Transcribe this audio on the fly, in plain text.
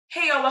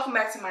Hey y'all, welcome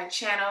back to my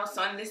channel.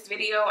 So in this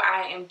video,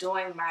 I am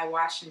doing my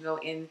wash and go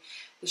in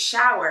the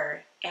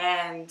shower.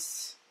 And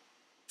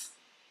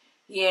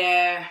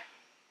yeah,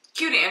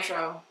 cue the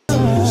intro.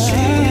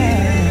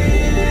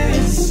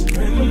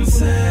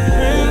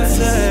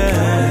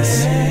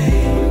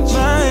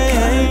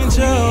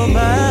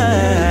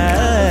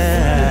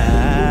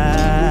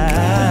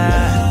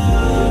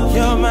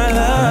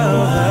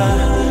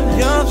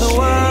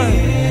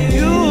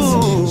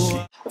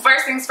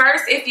 First things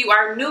first, if you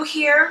are new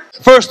here,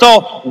 first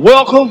off,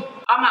 welcome.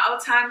 All my old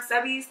time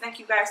subbies, thank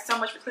you guys so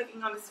much for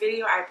clicking on this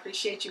video. I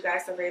appreciate you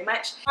guys so very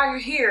much. While you're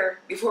here,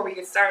 before we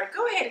get started,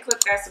 go ahead and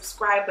click that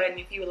subscribe button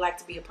if you would like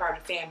to be a part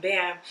of Fam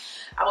Bam.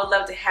 I would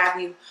love to have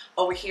you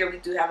over here. We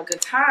do have a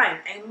good time.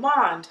 And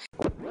Mond.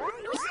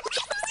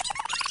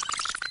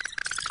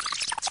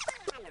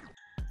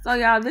 So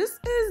y'all, this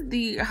is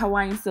the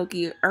Hawaiian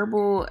Silky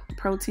Herbal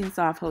Protein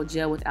Soft Hold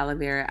Gel with aloe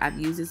vera. I've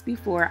used this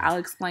before. I'll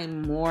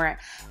explain more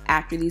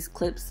after these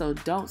clips, so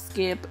don't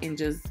skip and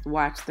just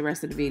watch the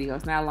rest of the video.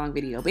 It's not a long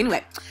video. But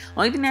anyway,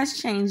 only thing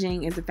that's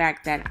changing is the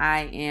fact that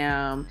I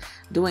am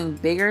doing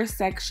bigger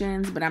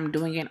sections, but I'm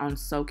doing it on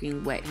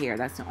soaking wet hair.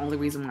 That's the only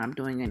reason why I'm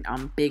doing it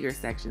on bigger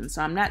sections.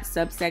 So I'm not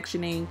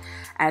subsectioning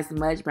as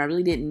much, but I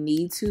really didn't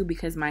need to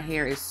because my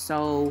hair is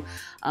so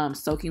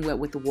soaking wet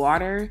with the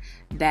water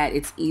that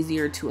it's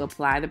easier to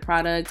apply the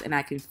product, and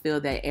I can feel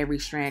that every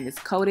strand is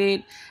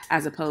coated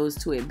as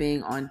opposed to it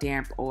being on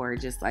damp or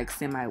just like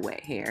semi-wet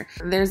hair.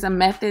 There's a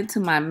method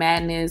to my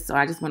madness, so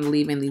I just want to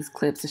leave in these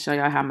clips to show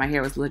y'all how my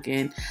hair was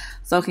looking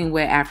soaking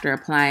wet after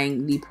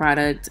applying the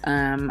product.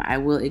 I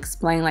will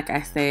explain, like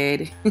I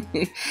said,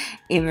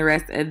 in the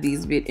rest of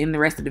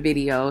the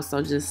video,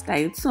 so just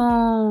stay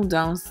tuned,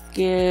 don't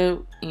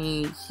skip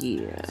in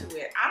here.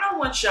 I don't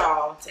want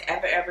y'all to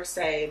ever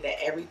say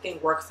that everything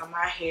works on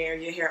my hair.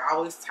 Your hair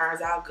always turns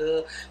out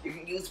good. You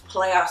can use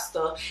playoff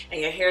stuff and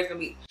your hair is gonna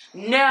be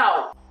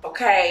no.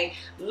 Okay,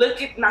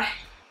 look at my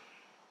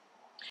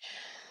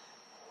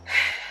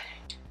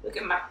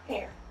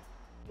hair.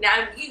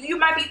 Now you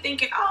might be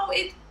thinking, oh,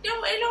 it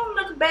don't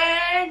look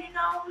bad, you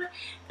know.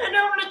 It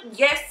don't look.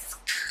 Yes,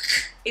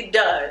 it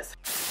does.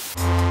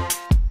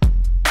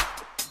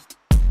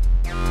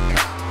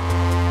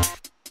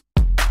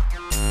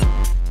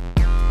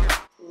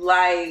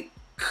 Like,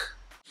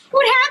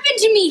 what happened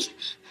to me?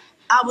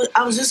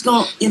 I was just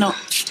gonna,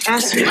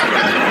 ask you.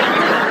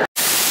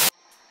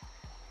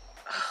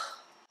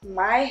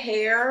 My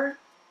hair.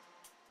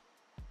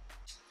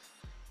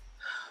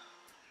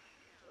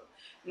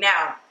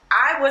 Now,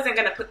 I wasn't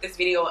gonna put this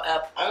video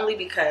up only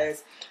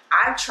because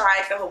I've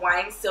tried the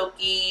Hawaiian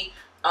Silky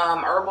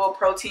Herbal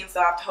Protein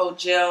Soft Hold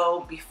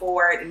Gel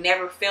before,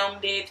 never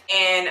filmed it,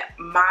 and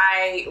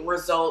my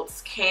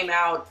results came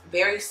out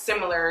very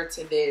similar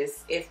to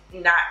this, if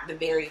not the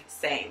very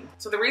same.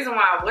 So the reason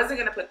why I wasn't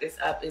gonna put this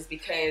up is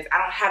because I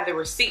don't have the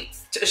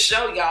receipts to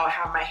show y'all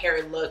how my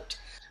hair looked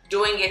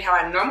doing it how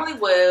I normally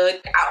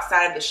would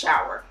outside of the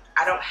shower.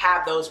 I don't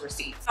have those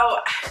receipts. So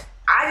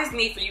I just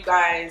need for you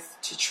guys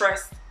to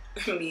trust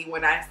me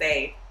when I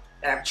say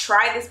that I've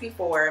tried this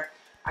before.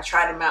 I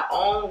tried it my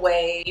own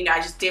way. I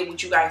just did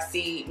what you guys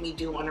see me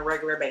do on a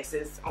regular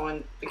basis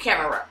on the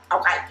camera,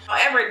 okay?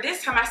 However,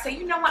 this time I say,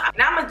 you know what?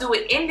 Now I'm gonna do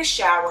it in the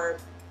shower.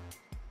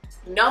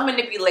 No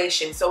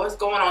manipulation. So it's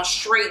going on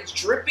straight,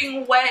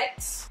 dripping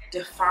wet,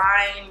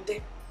 defined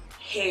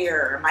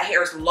hair. My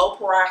hair is low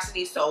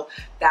porosity, so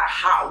that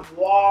hot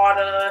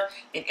water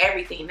and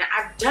everything. Now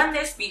I've done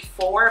this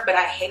before, but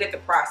I hated the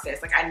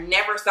process. Like, I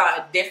never saw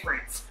a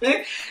difference.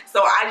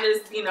 So I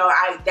just,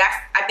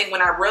 I think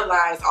when I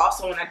realized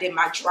also when I did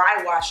my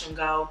dry wash and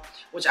go,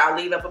 which I'll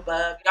leave up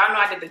above. Y'all know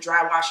I did the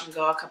dry wash and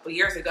go a couple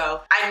years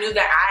ago. I knew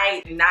that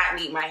I did not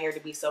need my hair to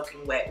be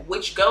soaking wet,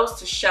 which goes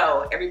to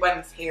show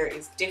everybody's hair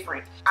is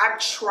different. I've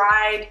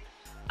tried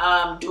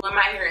doing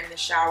my hair in the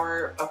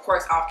shower, of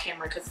course off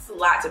camera, because it's a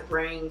lot to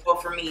bring, well,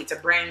 for me to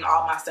bring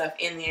all my stuff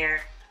in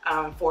there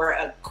for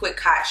a quick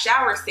hot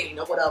shower scene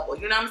or whatever,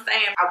 you know what I'm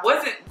saying? I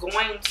wasn't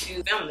going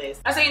to film this.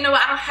 I said, you know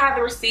what, I don't have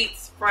the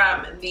receipts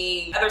from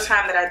the other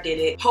time that I did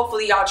it.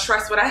 Hopefully y'all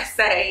trust what I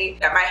say,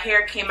 that my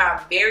hair came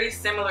out very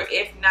similar,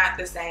 if not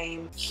the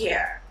same.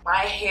 Yeah,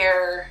 my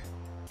hair,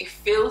 it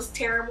feels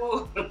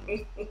terrible.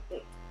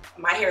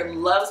 My hair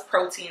loves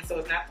protein, so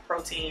it's not the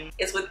protein.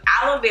 It's with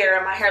aloe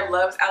vera. My hair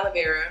loves aloe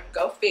vera.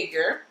 Go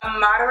figure. A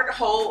moderate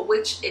hold,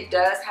 which it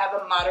does have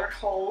a moderate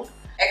hold.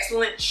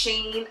 Excellent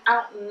sheen.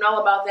 I don't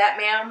know about that,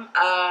 ma'am.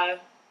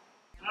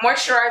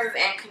 Moisturizes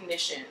and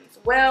conditions.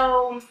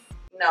 Well,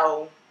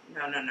 no.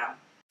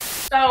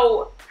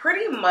 So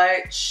pretty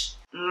much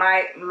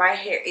my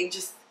hair, it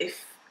just, it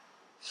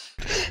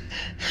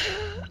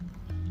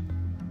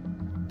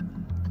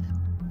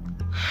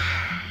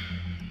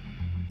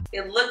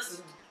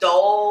looks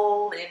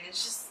dull, and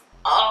it's just,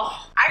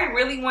 oh. I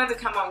really wanted to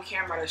come on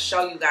camera to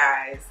show you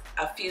guys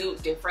a few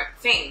different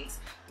things.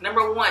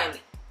 Number one,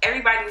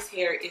 everybody's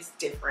hair is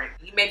different.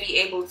 You may be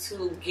able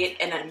to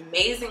get an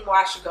amazing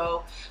wash and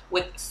go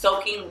with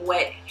soaking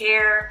wet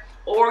hair,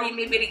 or you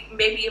may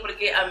be able to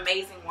get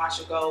amazing wash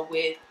and go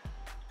with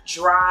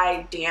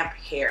dry, damp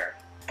hair.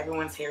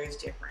 Everyone's hair is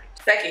different.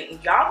 Second,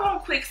 y'all gonna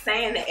quit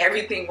saying that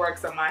everything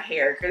works on my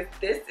hair, because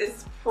this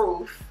is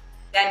proof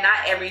that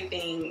not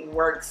everything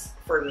works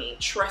for me.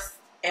 Trust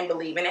and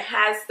believe. And it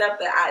has stuff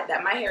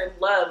that my hair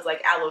loves,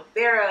 like aloe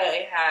vera.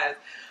 It has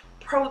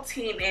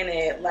protein in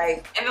it.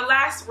 Like, and the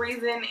last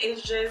reason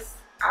is just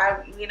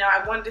I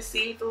wanted to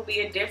see if it would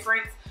be a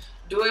difference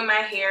doing my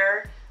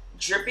hair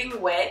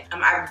dripping wet.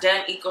 I've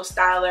done Eco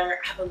Styler.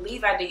 I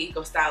believe I did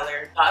Eco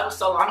Styler. It was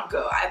so long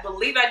ago. I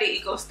believe I did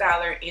Eco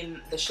Styler in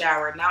the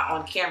shower, not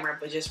on camera,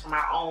 but just for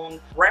my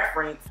own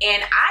reference.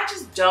 And I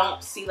just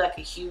don't see like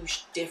a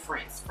huge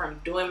difference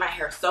from doing my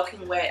hair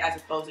soaking wet as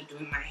opposed to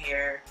doing my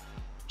hair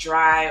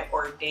dry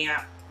or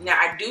damp. Now,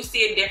 I do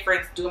see a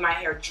difference doing my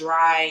hair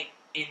dry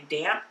and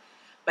damp,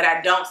 but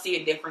I don't see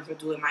a difference with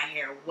doing my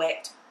hair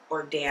wet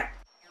or damp.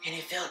 And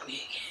it failed me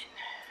again.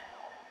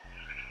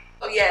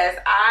 So yes,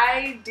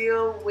 I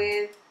deal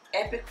with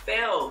epic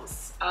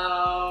fails,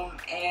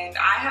 and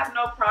I have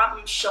no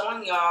problem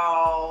showing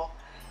y'all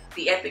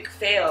the epic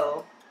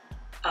fail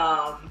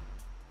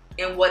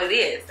and what it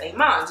is,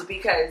 amen,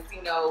 because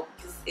you know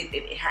sis,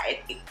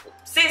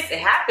 it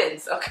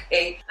happens,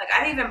 okay? Like,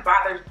 I didn't even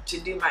bother to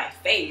do my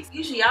face.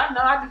 Usually y'all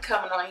know I be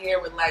coming on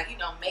here with, like, you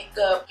know,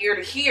 makeup ear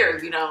to here,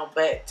 you know,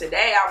 but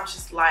today I was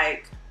just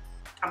like,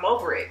 I'm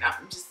over it.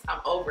 I'm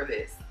over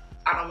this.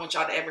 I don't want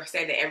y'all to ever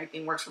say that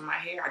everything works for my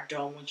hair. I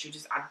don't want you to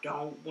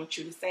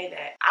say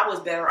that. I was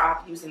better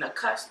off using a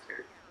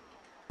custard.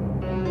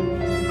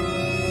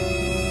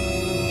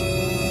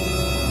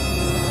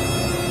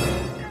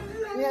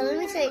 Now, let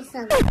me show you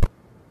something.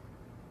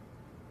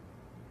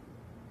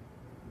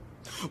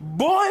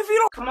 Boy, if you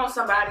don't... Come on,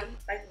 somebody.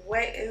 Like,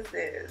 what is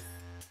this?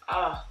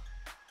 Oh,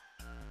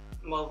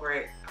 I'm over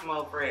it. I'm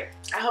over it.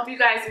 I hope you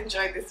guys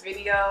enjoyed this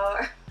video.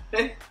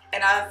 And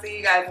I'll see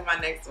you guys in my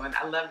next one.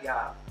 I love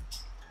y'all.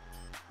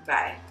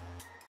 Bye.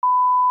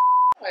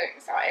 Like,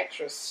 it's all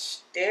extra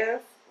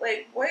stiff.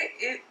 Like, what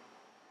is...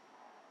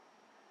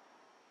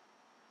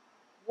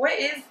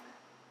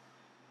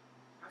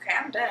 Okay,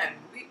 I'm done.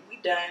 We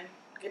done.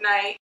 Good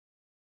night.